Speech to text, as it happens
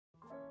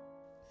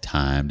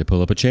Time to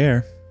pull up a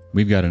chair.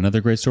 We've got another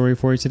great story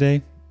for you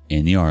today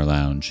in the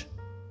rLounge.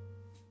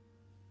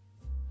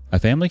 A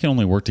family can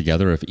only work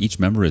together if each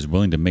member is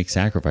willing to make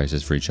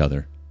sacrifices for each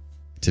other.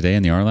 Today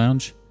in the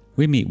rLounge,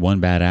 we meet one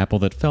bad apple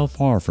that fell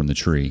far from the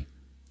tree.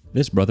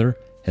 This brother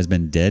has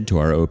been dead to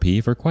our OP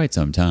for quite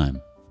some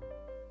time.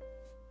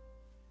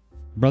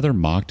 Brother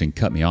mocked and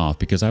cut me off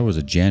because I was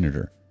a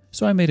janitor,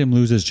 so I made him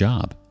lose his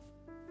job.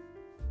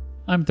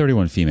 I'm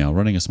 31 female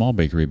running a small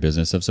bakery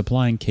business of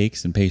supplying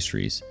cakes and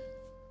pastries.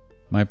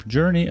 My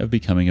journey of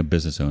becoming a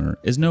business owner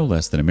is no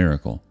less than a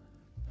miracle.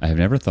 I have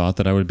never thought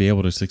that I would be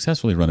able to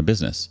successfully run a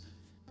business.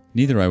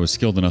 Neither I was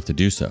skilled enough to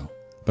do so,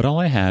 but all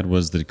I had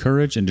was the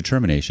courage and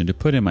determination to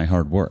put in my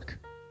hard work.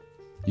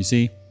 You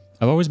see,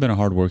 I've always been a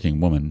hardworking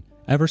woman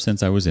ever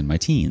since I was in my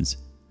teens.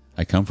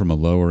 I come from a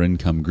lower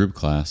income group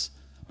class.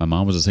 My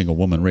mom was a single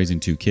woman raising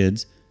 2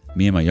 kids,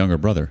 me and my younger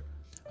brother.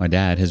 My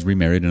dad has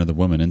remarried another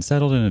woman and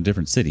settled in a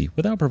different city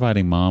without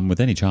providing mom with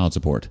any child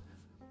support.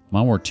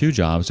 Mom worked 2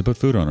 jobs to put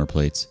food on our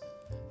plates,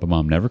 but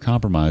mom never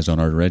compromised on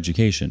our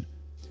education.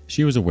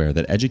 She was aware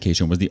that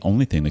education was the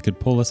only thing that could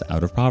pull us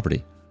out of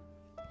poverty.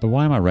 But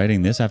why am I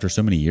writing this after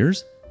so many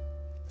years?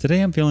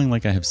 Today I'm feeling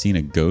like I have seen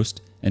a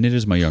ghost, and it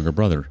is my younger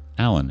brother,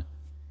 Alan.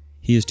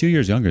 He is 2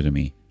 years younger than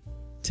me.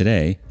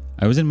 Today,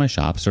 I was in my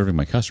shop serving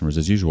my customers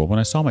as usual when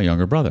I saw my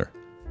younger brother.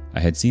 I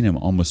had seen him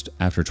almost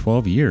after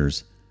 12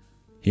 years.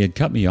 He had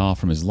cut me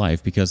off from his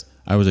life because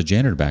I was a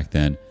janitor back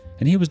then,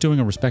 and he was doing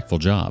a respectful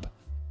job.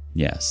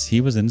 Yes,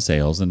 he was in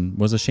sales and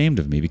was ashamed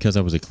of me because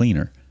I was a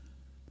cleaner.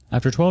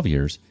 After 12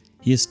 years,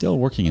 he is still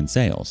working in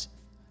sales.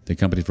 The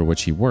company for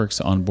which he works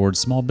onboards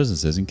small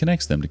businesses and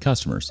connects them to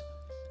customers.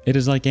 It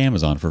is like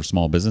Amazon for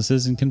small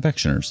businesses and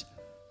confectioners.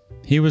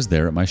 He was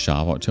there at my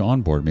shop to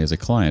onboard me as a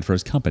client for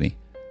his company.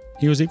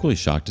 He was equally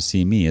shocked to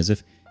see me as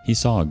if he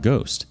saw a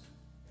ghost.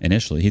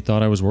 Initially, he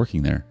thought I was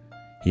working there.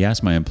 He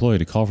asked my employee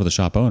to call for the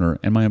shop owner,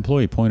 and my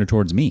employee pointed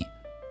towards me.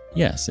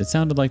 Yes, it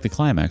sounded like the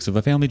climax of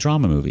a family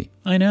drama movie.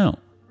 I know.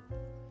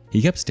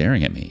 He kept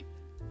staring at me.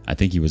 I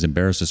think he was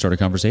embarrassed to start a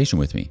conversation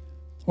with me.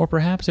 Or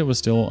perhaps it was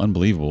still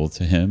unbelievable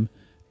to him,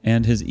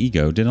 and his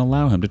ego didn't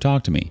allow him to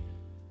talk to me.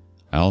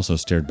 I also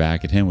stared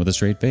back at him with a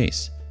straight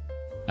face.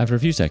 After a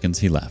few seconds,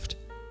 he left.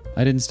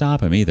 I didn't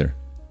stop him either.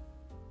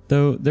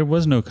 Though there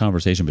was no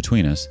conversation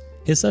between us,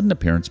 his sudden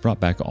appearance brought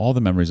back all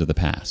the memories of the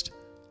past.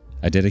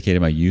 I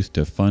dedicated my youth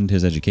to fund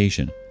his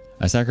education.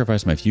 I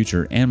sacrificed my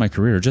future and my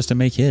career just to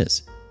make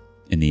his.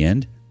 In the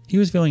end, he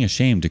was feeling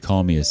ashamed to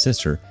call me his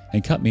sister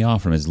and cut me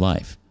off from his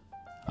life.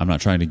 I'm not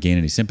trying to gain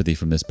any sympathy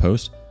from this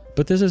post,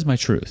 but this is my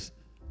truth.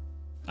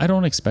 I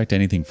don't expect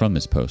anything from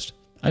this post.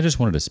 I just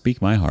wanted to speak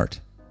my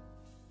heart.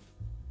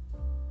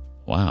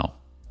 Wow.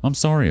 I'm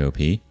sorry, OP.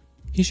 He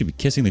should be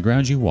kissing the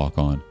ground you walk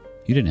on.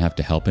 You didn't have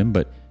to help him,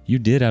 but you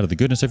did out of the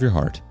goodness of your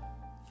heart.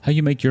 How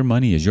you make your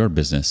money is your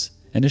business,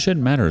 and it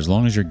shouldn't matter as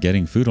long as you're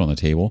getting food on the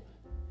table.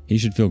 He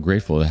should feel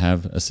grateful to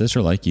have a sister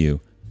like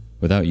you.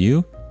 Without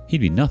you,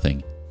 he'd be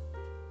nothing.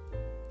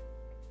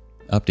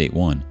 Update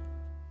 1.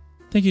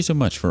 Thank you so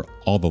much for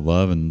all the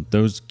love and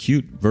those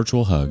cute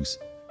virtual hugs.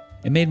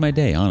 It made my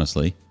day,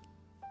 honestly.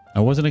 I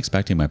wasn't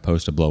expecting my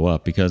post to blow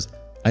up because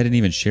I didn't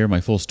even share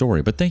my full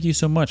story, but thank you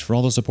so much for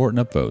all the support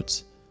and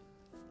upvotes.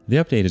 The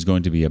update is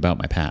going to be about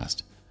my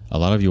past. A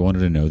lot of you wanted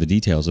to know the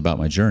details about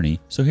my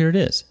journey, so here it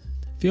is.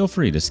 Feel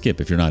free to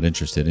skip if you're not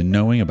interested in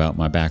knowing about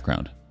my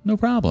background. No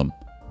problem.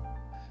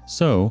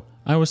 So,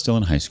 I was still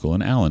in high school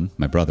and Alan,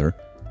 my brother,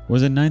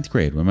 was in 9th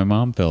grade when my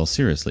mom fell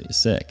seriously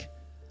sick.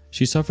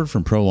 She suffered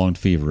from prolonged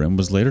fever and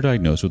was later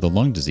diagnosed with a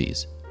lung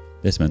disease.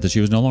 This meant that she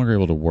was no longer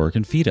able to work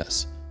and feed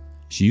us.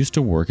 She used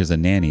to work as a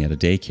nanny at a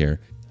daycare,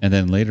 and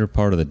then later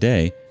part of the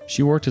day,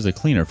 she worked as a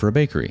cleaner for a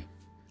bakery.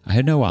 I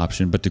had no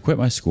option but to quit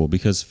my school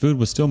because food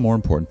was still more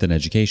important than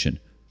education.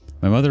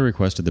 My mother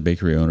requested the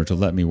bakery owner to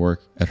let me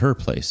work at her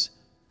place.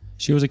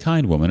 She was a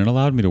kind woman and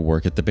allowed me to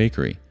work at the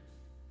bakery.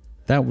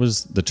 That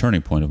was the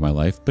turning point of my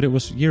life, but it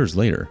was years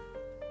later.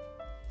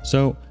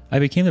 So, I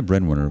became the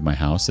breadwinner of my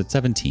house at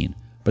 17,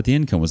 but the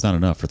income was not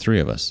enough for 3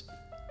 of us.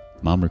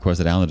 Mom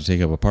requested Alan to take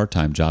up a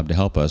part-time job to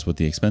help us with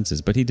the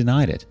expenses, but he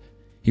denied it.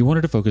 He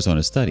wanted to focus on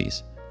his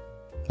studies.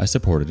 I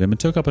supported him and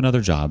took up another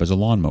job as a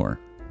lawnmower.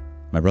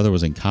 My brother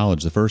was in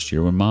college the first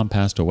year when Mom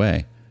passed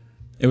away.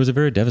 It was a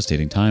very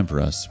devastating time for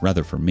us,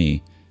 rather for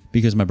me,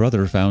 because my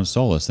brother found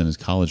solace in his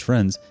college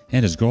friends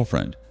and his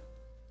girlfriend.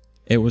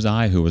 It was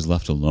I who was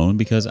left alone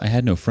because I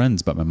had no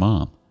friends but my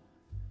mom.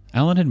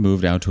 Alan had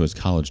moved out to his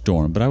college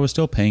dorm, but I was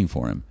still paying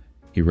for him.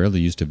 He rarely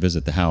used to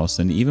visit the house,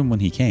 and even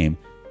when he came,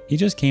 he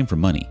just came for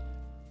money.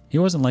 He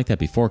wasn't like that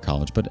before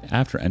college, but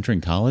after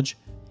entering college,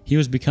 he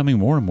was becoming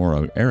more and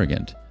more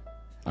arrogant.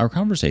 Our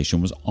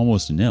conversation was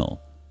almost nil.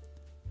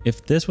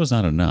 If this was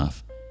not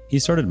enough, he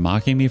started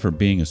mocking me for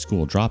being a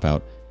school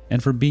dropout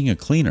and for being a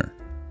cleaner.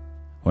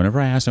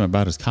 Whenever I asked him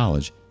about his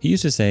college, he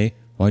used to say,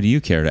 "Why do you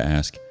care to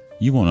ask?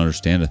 You won't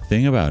understand a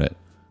thing about it."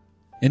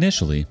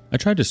 Initially, I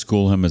tried to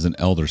school him as an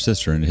elder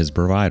sister and his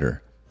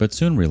provider, but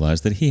soon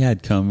realized that he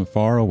had come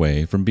far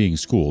away from being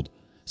schooled,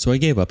 so I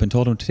gave up and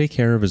told him to take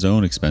care of his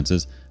own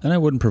expenses and I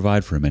wouldn't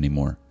provide for him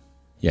anymore.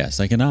 Yes,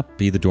 I cannot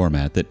be the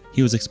doormat that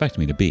he was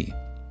expecting me to be.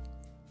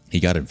 He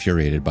got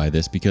infuriated by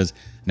this because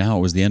now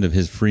it was the end of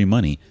his free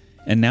money,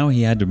 and now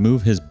he had to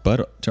move his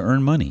butt to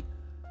earn money.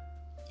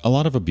 A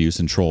lot of abuse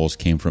and trolls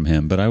came from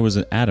him, but I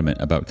was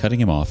adamant about cutting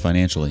him off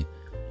financially.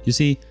 You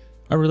see,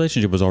 our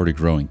relationship was already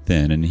growing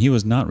thin, and he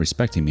was not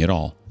respecting me at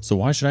all, so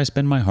why should I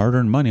spend my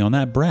hard-earned money on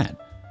that brat?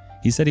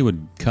 He said he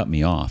would cut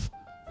me off.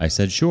 I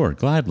said sure,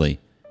 gladly.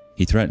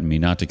 He threatened me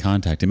not to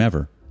contact him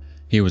ever.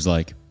 He was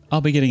like,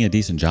 I'll be getting a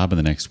decent job in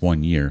the next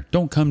 1 year.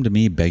 Don't come to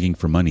me begging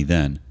for money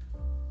then.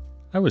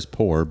 I was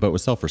poor, but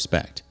with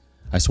self-respect.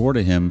 I swore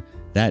to him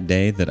that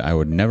day that I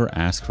would never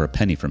ask for a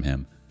penny from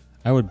him.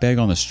 I would beg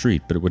on the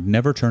street, but it would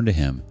never turn to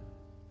him.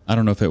 I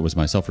don't know if it was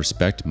my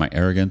self-respect, my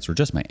arrogance, or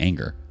just my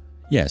anger.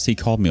 Yes, he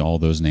called me all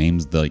those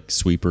names like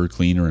sweeper,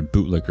 cleaner, and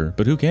bootlicker,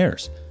 but who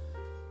cares?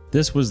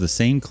 This was the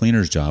same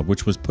cleaner's job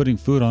which was putting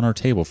food on our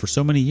table for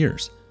so many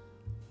years.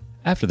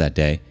 After that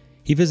day,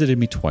 he visited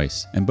me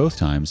twice, and both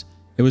times,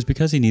 it was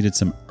because he needed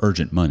some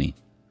urgent money.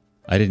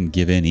 I didn't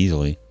give in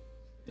easily.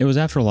 It was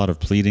after a lot of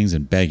pleadings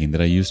and begging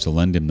that I used to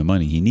lend him the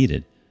money he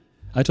needed.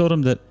 I told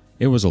him that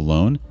it was a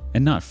loan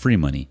and not free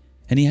money,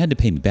 and he had to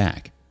pay me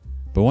back.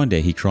 But one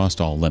day he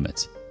crossed all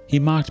limits. He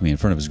mocked me in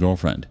front of his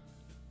girlfriend.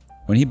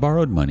 When he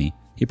borrowed money,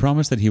 he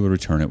promised that he would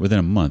return it within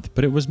a month,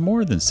 but it was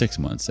more than 6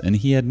 months, and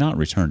he had not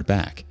returned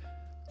back.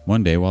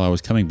 One day, while I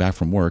was coming back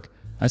from work,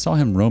 I saw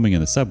him roaming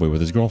in the subway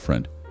with his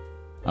girlfriend.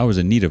 I was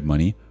in need of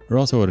money, or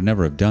else I would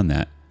never have done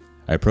that.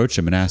 I approached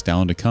him and asked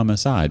Alan to come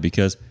aside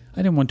because I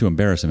didn't want to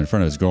embarrass him in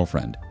front of his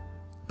girlfriend.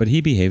 But he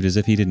behaved as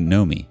if he didn't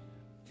know me.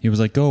 He was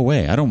like, go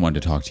away, I don't want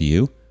to talk to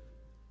you.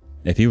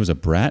 If he was a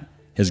brat,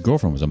 his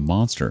girlfriend was a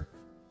monster.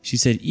 She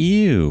said,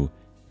 ew,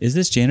 is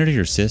this janitor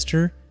your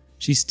sister?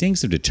 She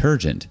stinks of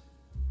detergent.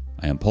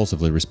 I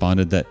impulsively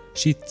responded that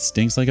she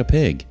stinks like a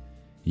pig.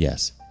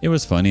 Yes, it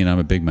was funny and I'm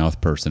a big mouth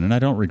person and I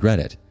don't regret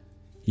it.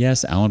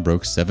 Yes, Alan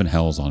broke 7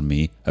 hells on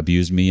me,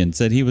 abused me, and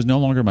said he was no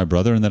longer my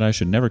brother and that I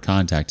should never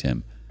contact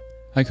him.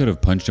 I could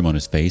have punched him on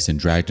his face and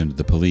dragged him to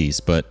the police,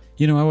 but,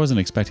 I wasn't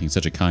expecting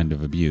such a kind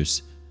of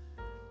abuse.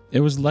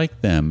 It was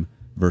like them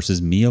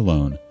versus me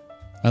alone.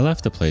 I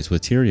left the place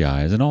with teary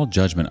eyes and all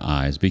judgment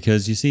eyes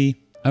because, you see,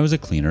 I was a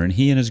cleaner and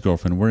he and his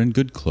girlfriend were in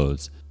good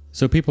clothes,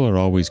 so people are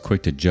always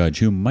quick to judge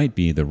who might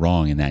be the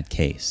wrong in that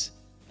case.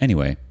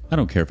 Anyway, I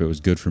don't care if it was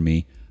good for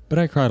me, but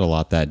I cried a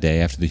lot that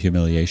day after the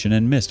humiliation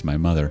and missed my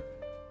mother.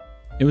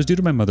 It was due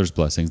to my mother's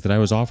blessings that I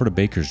was offered a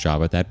baker's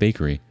job at that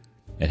bakery.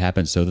 It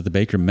happened so that the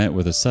baker met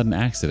with a sudden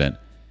accident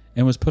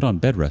and was put on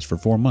bed rest for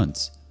 4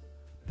 months.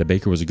 The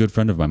baker was a good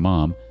friend of my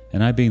mom,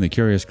 and I, being the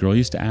curious girl,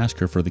 used to ask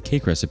her for the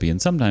cake recipe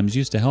and sometimes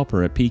used to help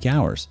her at peak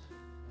hours.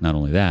 Not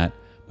only that,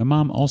 my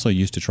mom also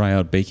used to try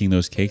out baking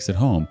those cakes at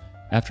home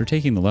after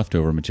taking the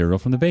leftover material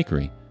from the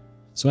bakery.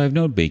 So I have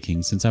known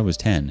baking since I was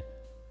 10.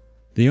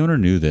 The owner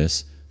knew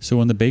this, so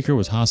when the baker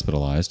was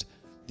hospitalized,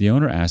 the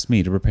owner asked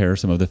me to prepare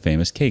some of the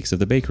famous cakes of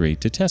the bakery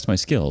to test my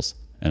skills,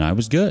 and I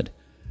was good.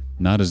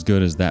 Not as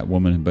good as that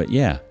woman, but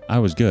yeah, I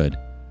was good.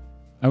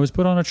 I was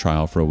put on a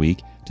trial for a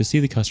week to see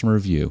the customer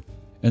review,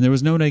 and there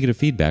was no negative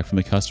feedback from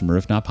the customer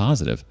if not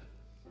positive.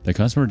 The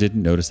customer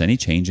didn't notice any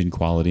change in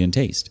quality and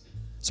taste,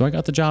 so I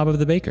got the job of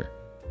the baker.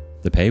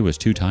 The pay was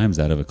 2 times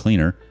that of a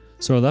cleaner,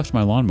 so I left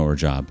my lawnmower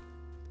job,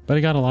 but I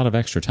got a lot of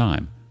extra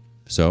time.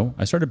 So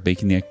I started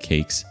baking the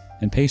cakes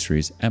and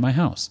pastries at my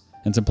house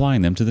and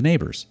supplying them to the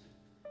neighbors.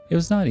 It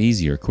was not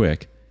easy or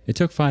quick. It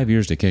took 5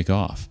 years to kick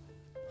off.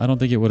 I don't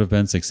think it would have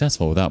been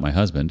successful without my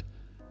husband.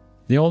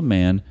 The old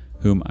man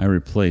whom I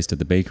replaced at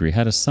the bakery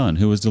had a son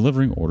who was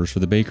delivering orders for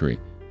the bakery.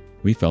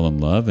 We fell in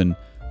love, and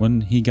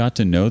when he got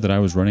to know that I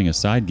was running a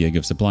side gig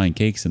of supplying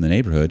cakes in the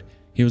neighborhood,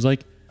 he was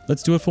like,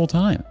 let's do it full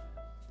time.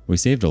 We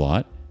saved a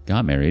lot,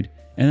 got married,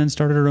 and then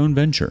started our own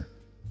venture.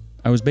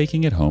 I was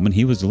baking at home and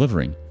he was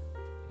delivering.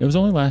 It was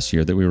only last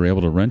year that we were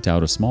able to rent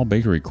out a small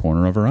bakery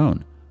corner of our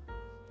own.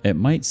 It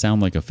might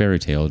sound like a fairy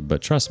tale,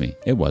 but trust me,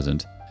 it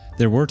wasn't.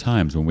 There were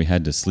times when we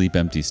had to sleep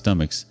empty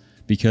stomachs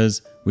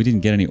because we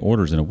didn't get any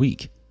orders in a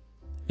week.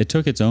 It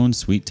took its own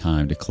sweet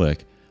time to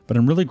click, but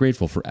I'm really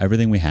grateful for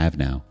everything we have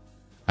now.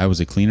 I was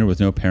a cleaner with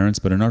no parents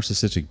but a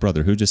narcissistic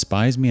brother who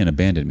despised me and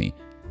abandoned me.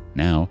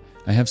 Now,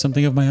 I have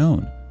something of my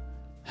own.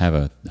 Have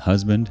a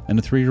husband and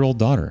a 3-year-old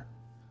daughter.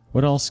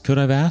 What else could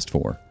I have asked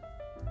for?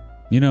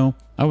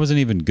 I wasn't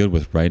even good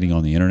with writing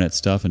on the internet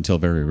stuff until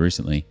very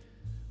recently.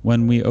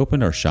 When we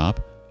opened our shop,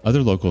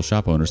 other local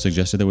shop owners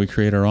suggested that we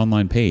create our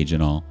online page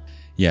and all.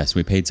 Yes,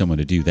 we paid someone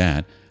to do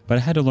that, but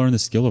I had to learn the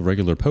skill of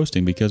regular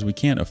posting because we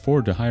can't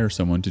afford to hire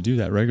someone to do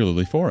that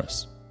regularly for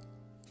us.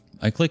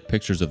 I click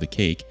pictures of the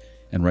cake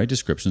and write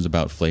descriptions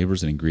about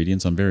flavors and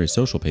ingredients on various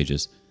social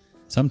pages.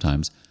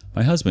 Sometimes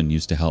my husband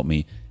used to help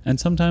me, and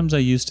sometimes I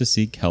used to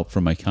seek help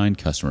from my kind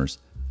customers,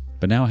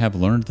 but now I have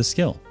learned the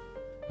skill.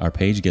 Our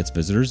page gets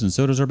visitors and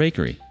so does our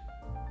bakery.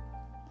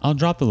 I'll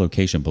drop the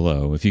location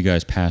below. If you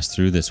guys pass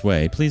through this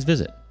way, please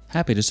visit.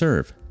 Happy to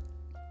serve.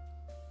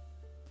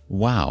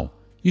 Wow,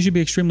 you should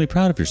be extremely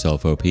proud of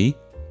yourself, OP.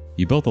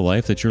 You built the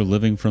life that you're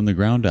living from the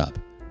ground up.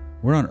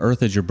 Where on earth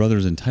did your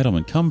brother's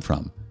entitlement come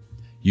from?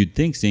 You'd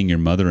think seeing your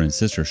mother and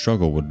sister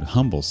struggle would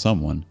humble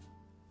someone.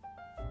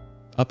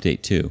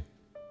 Update 2.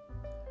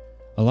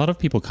 A lot of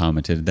people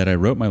commented that I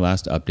wrote my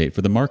last update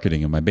for the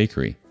marketing of my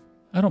bakery.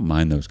 I don't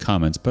mind those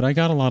comments, but I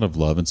got a lot of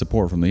love and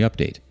support from the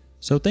update.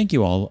 So thank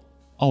you all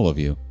of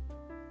you.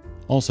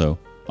 Also,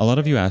 a lot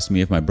of you asked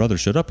me if my brother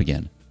showed up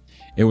again.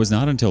 It was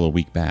not until a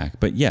week back,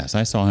 but yes,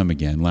 I saw him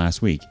again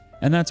last week,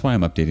 and that's why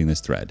I'm updating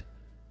this thread.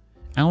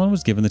 Alan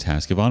was given the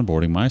task of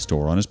onboarding my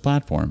store on his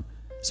platform,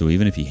 so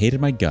even if he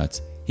hated my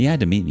guts, he had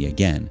to meet me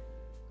again.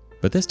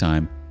 But this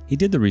time, he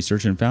did the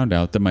research and found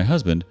out that my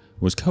husband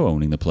was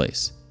co-owning the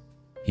place.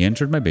 He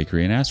entered my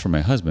bakery and asked for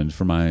my husband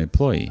for my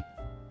employee.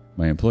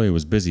 My employee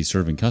was busy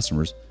serving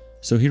customers,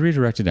 so he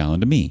redirected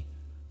Alan to me.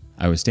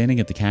 I was standing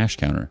at the cash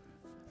counter,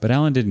 but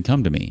Alan didn't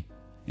come to me.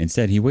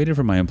 Instead, he waited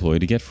for my employee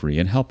to get free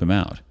and help him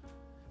out.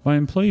 My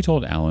employee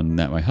told Alan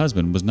that my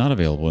husband was not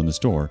available in the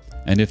store,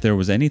 and if there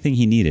was anything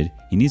he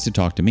needs to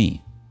talk to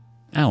me.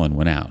 Alan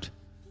went out.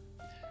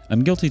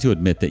 I'm guilty to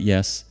admit that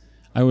yes,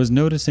 I was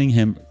noticing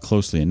him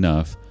closely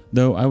enough,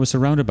 though I was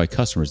surrounded by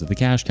customers at the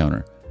cash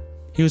counter.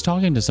 He was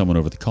talking to someone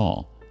over the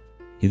call.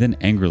 He then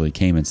angrily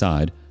came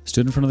inside,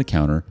 stood in front of the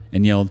counter,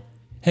 and yelled,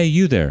 "Hey,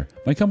 you there!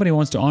 My company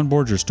wants to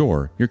onboard your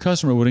store. Your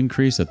customer would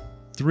increase at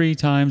 3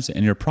 times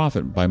and your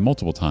profit by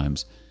multiple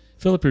times.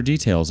 Fill up your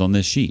details on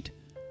this sheet."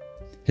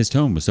 His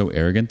tone was so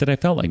arrogant that I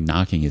felt like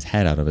knocking his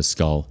head out of his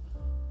skull.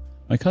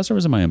 My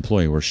customers and my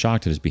employee were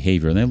shocked at his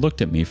behavior and they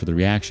looked at me for the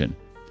reaction.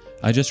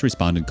 I just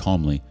responded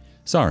calmly,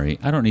 "Sorry,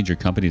 I don't need your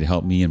company to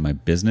help me in my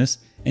business.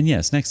 And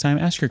yes, next time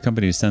ask your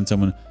company to send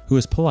someone who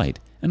is polite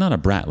and not a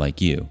brat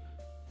like you.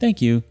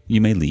 Thank you, you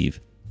may leave."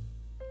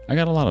 I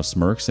got a lot of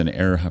smirks and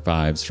air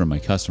fives from my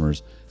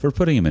customers for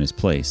putting him in his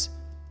place.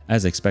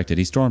 As expected,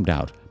 he stormed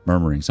out,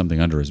 murmuring something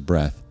under his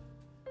breath.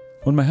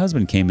 When my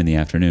husband came in the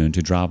afternoon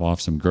to drop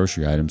off some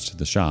grocery items to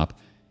the shop,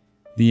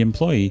 the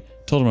employee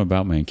told him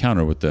about my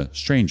encounter with the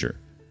stranger.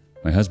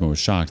 My husband was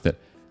shocked that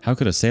how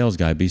could a sales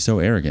guy be so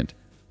arrogant?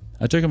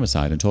 I took him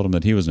aside and told him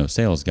that he was no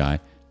sales guy.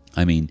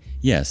 I mean,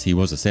 yes, he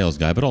was a sales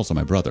guy, but also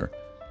my brother.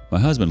 My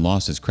husband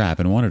lost his crap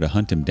and wanted to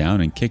hunt him down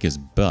and kick his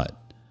butt.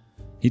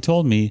 He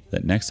told me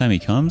that next time he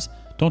comes,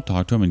 don't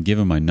talk to him and give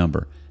him my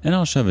number, and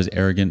I'll shove his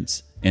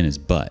arrogance in his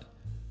butt.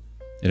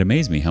 It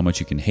amazed me how much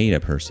you can hate a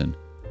person.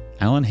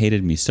 Alan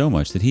hated me so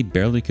much that he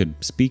barely could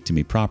speak to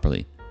me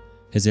properly.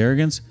 His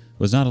arrogance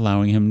was not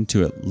allowing him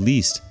to at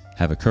least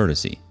have a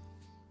courtesy.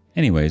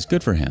 Anyways,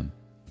 good for him.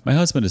 My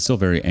husband is still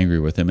very angry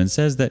with him and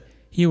says that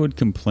he would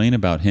complain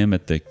about him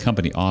at the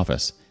company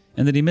office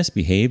and that he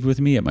misbehaved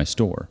with me at my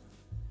store.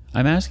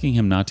 I'm asking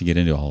him not to get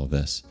into all of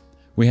this.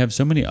 We have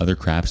so many other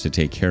craps to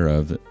take care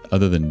of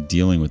other than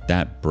dealing with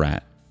that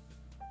brat.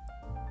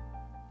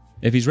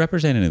 If he's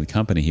representing the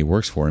company he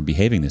works for and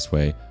behaving this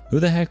way, who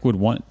the heck would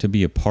want to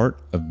be a part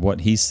of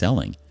what he's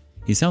selling?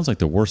 He sounds like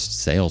the worst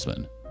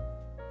salesman.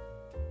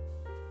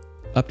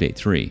 Update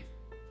 3.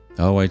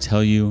 Oh, I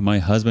tell you, my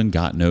husband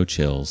got no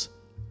chills.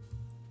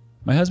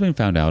 My husband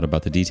found out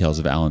about the details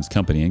of Alan's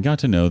company and got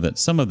to know that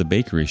some of the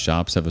bakery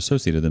shops have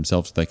associated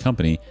themselves with that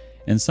company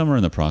and some are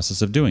in the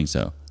process of doing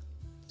so.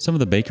 Some of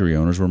the bakery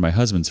owners were my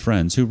husband's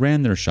friends who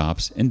ran their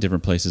shops in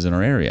different places in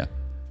our area.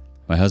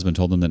 My husband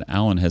told them that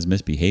Alan has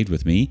misbehaved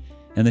with me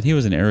and that he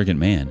was an arrogant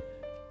man.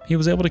 He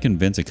was able to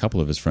convince a couple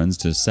of his friends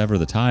to sever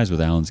the ties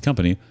with Alan's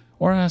company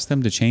or ask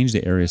them to change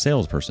the area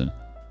salesperson.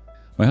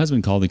 My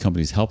husband called the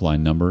company's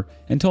helpline number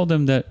and told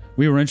them that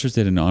we were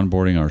interested in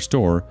onboarding our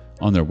store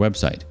on their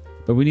website,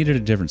 but we needed a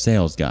different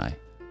sales guy.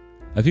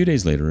 A few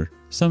days later,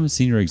 some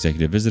senior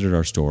executive visited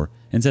our store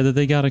and said that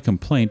they got a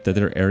complaint that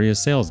their area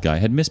sales guy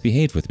had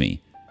misbehaved with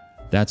me.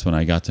 That's when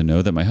I got to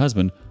know that my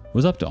husband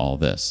was up to all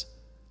this.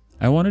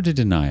 I wanted to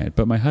deny it,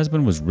 but my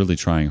husband was really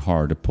trying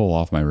hard to pull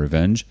off my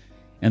revenge,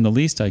 and the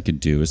least I could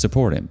do is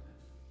support him.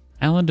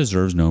 Alan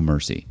deserves no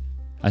mercy.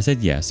 I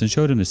said yes and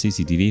showed him the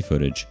CCTV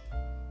footage.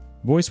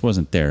 Voice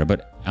wasn't there,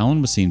 but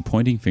Alan was seen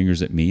pointing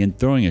fingers at me and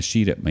throwing a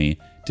sheet at me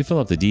to fill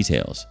up the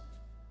details.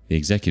 The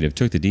executive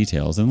took the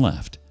details and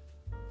left.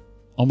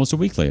 Almost a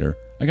week later,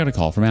 I got a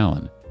call from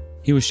Alan.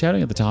 He was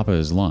shouting at the top of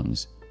his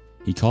lungs.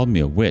 He called me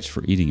a witch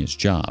for eating his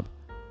job.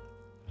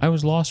 I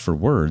was lost for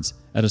words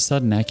at a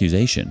sudden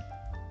accusation.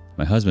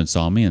 My husband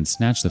saw me and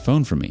snatched the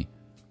phone from me.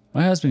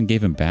 My husband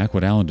gave him back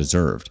what Alan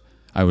deserved.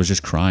 I was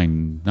just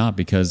crying, not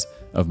because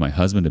of my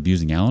husband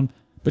abusing Alan,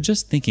 but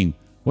just thinking,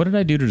 what did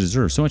I do to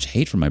deserve so much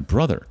hate from my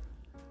brother?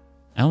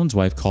 Alan's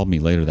wife called me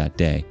later that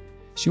day.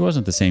 She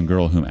wasn't the same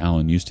girl whom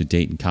Alan used to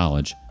date in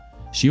college.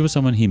 She was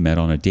someone he met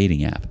on a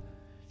dating app.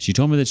 She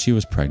told me that she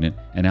was pregnant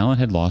and Alan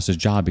had lost his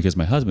job because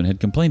my husband had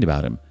complained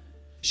about him.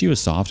 She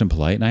was soft and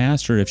polite, and I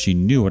asked her if she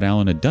knew what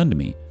Alan had done to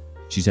me.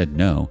 She said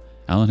no.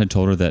 Alan had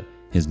told her that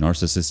his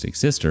narcissistic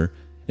sister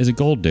is a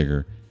gold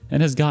digger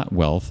and has got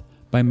wealth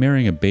by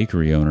marrying a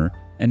bakery owner,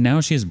 and now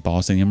she is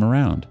bossing him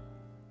around.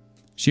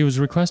 She was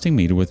requesting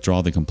me to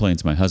withdraw the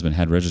complaints my husband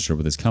had registered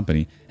with his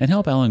company and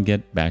help Alan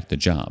get back the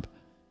job.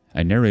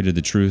 I narrated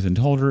the truth and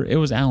told her it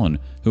was Alan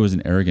who was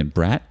an arrogant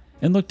brat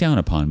and looked down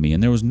upon me,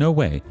 and there was no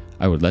way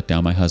I would let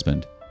down my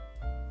husband.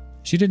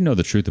 She didn't know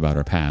the truth about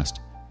our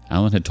past.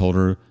 Alan had told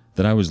her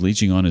that I was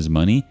leeching on his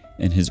money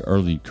in his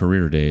early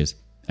career days,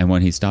 and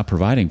when he stopped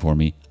providing for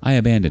me, I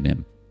abandoned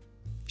him.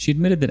 She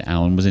admitted that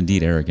Alan was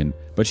indeed arrogant,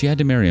 but she had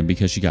to marry him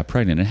because she got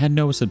pregnant and had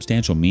no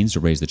substantial means to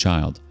raise the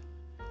child.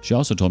 She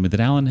also told me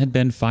that Alan had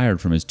been fired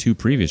from his 2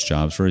 previous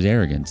jobs for his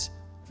arrogance.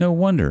 No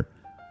wonder.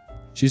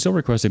 She still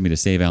requested me to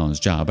save Alan's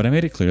job, but I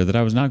made it clear that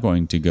I was not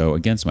going to go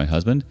against my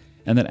husband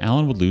and that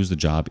Alan would lose the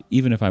job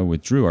even if I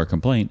withdrew our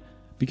complaint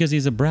because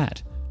he's a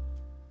brat.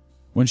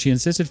 When she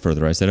insisted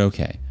further, I said,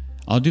 okay,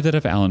 I'll do that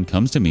if Alan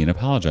comes to me and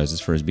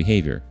apologizes for his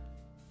behavior.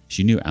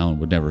 She knew Alan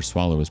would never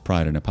swallow his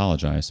pride and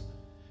apologize.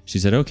 She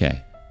said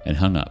okay, and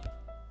hung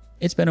up.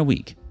 It's been a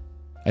week.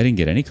 I didn't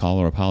get any call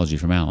or apology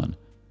from Alan.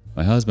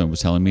 My husband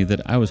was telling me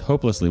that I was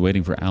hopelessly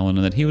waiting for Alan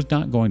and that he was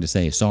not going to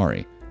say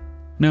sorry.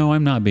 No,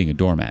 I'm not being a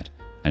doormat.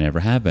 I never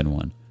have been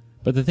one.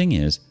 But the thing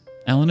is,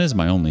 Alan is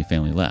my only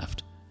family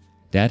left.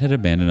 Dad had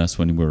abandoned us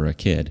when we were a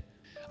kid.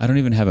 I don't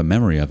even have a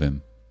memory of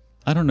him.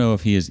 I don't know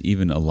if he is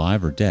even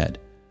alive or dead.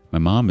 My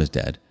mom is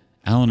dead.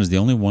 Alan is the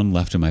only one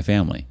left in my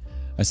family.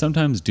 I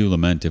sometimes do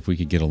lament if we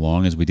could get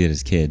along as we did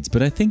as kids,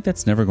 but I think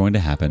that's never going to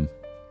happen.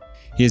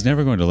 He is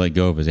never going to let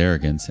go of his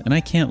arrogance, and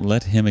I can't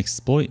let him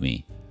exploit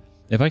me.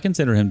 If I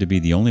consider him to be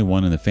the only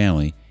one in the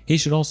family, he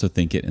should also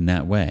think it in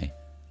that way.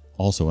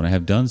 Also, when I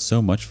have done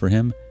so much for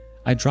him,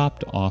 I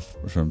dropped off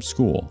from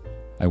school.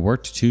 I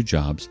worked 2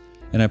 jobs,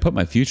 and I put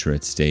my future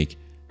at stake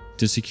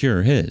to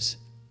secure his.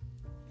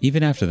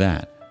 Even after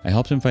that, I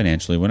helped him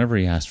financially whenever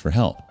he asked for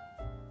help.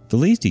 The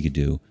least he could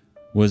do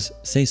was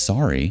say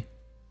sorry,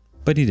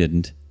 but he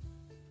didn't.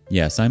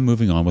 Yes, I'm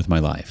moving on with my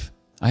life.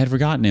 I had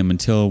forgotten him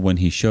until when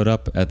he showed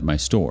up at my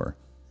store.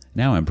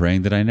 Now I'm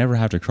praying that I never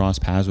have to cross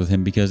paths with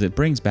him because it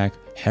brings back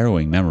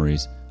harrowing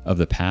memories of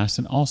the past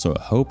and also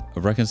a hope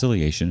of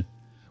reconciliation,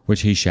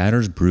 which he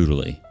shatters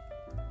brutally.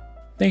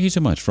 Thank you so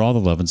much for all the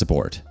love and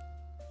support.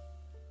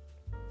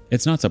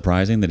 It's not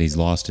surprising that he's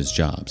lost his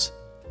jobs.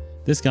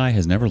 This guy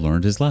has never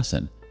learned his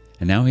lesson,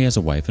 and now he has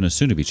a wife and a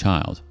soon-to-be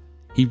child.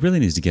 He really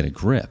needs to get a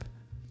grip.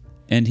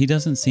 And he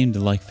doesn't seem to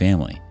like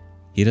family.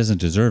 He doesn't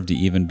deserve to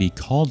even be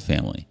called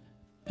family.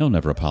 He'll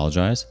never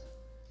apologize.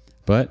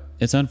 But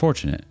it's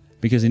unfortunate,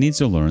 because he needs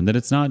to learn that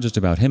it's not just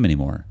about him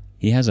anymore.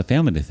 He has a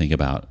family to think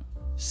about.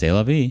 C'est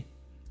la vie.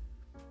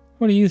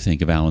 What do you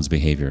think of Alan's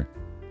behavior?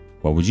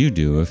 What would you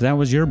do if that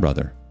was your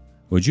brother?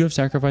 Would you have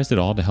sacrificed it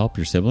all to help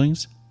your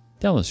siblings?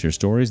 Tell us your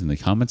stories in the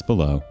comments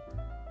below.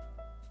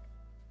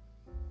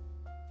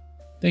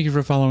 Thank you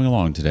for following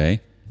along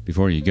today.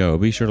 Before you go,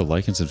 be sure to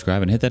like and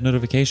subscribe and hit that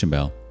notification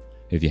bell.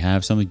 If you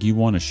have something you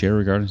want to share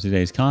regarding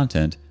today's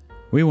content,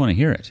 we want to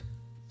hear it.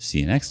 See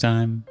you next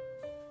time.